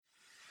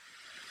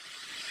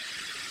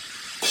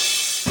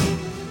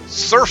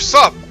Surf's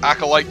up,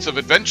 acolytes of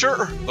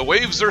adventure! The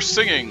waves are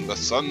singing, the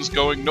sun's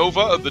going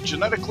nova, the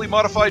genetically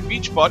modified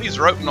beach bodies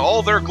are out in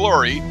all their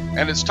glory,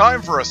 and it's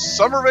time for a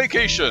summer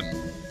vacation!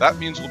 That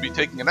means we'll be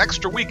taking an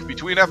extra week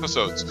between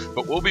episodes,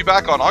 but we'll be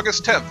back on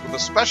August 10th with a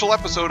special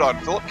episode on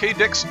Philip K.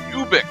 Dick's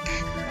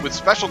Ubik, with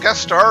special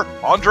guest star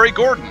Andre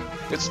Gordon.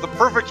 It's the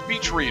perfect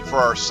beach read for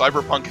our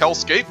cyberpunk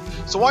hellscape,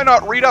 so why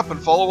not read up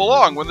and follow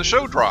along when the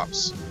show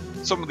drops?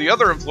 Some of the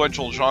other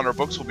influential genre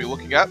books we'll be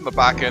looking at in the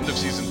back end of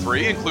Season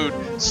 3 include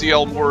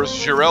C.L. Moore's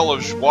Jirel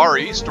of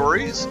Jouari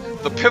stories,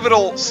 the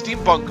pivotal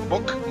steampunk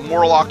book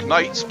Morlock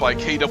Nights by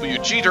K.W.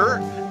 Jeter,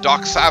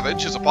 Doc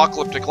Savage, His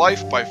Apocalyptic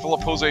Life by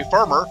Philip Jose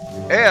Farmer,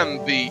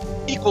 and the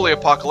equally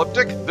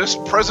apocalyptic This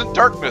Present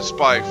Darkness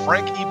by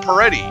Frank E.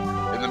 Peretti.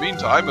 In the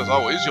meantime, as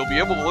always, you'll be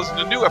able to listen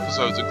to new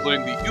episodes,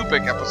 including the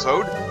Ubik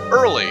episode,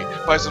 early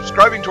by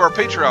subscribing to our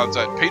Patreons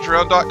at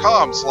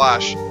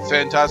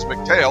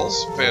patreon.com/Phantasmic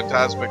Tales,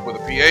 Phantasmic with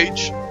a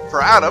PH,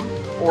 for Adam,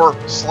 or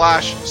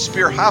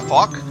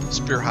 /SpearHalfhawk,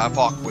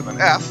 Spearhalfhawk with an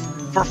F,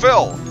 for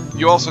Phil.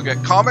 You also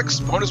get comics,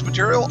 bonus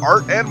material,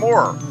 art, and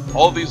more.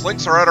 All of these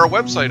links are at our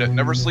website at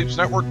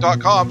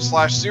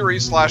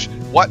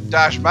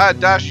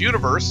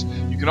neversleepsnetwork.com/series/what-mad-universe.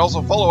 You can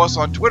also follow us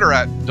on Twitter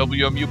at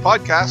WMU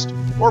Podcast,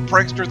 or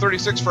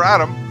Prankster36 for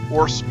Adam,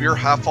 or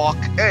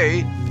Spearhalfhawk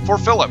A for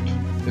Philip.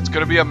 It's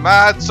going to be a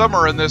mad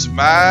summer in this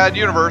mad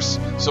universe,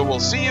 so we'll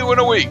see you in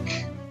a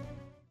week.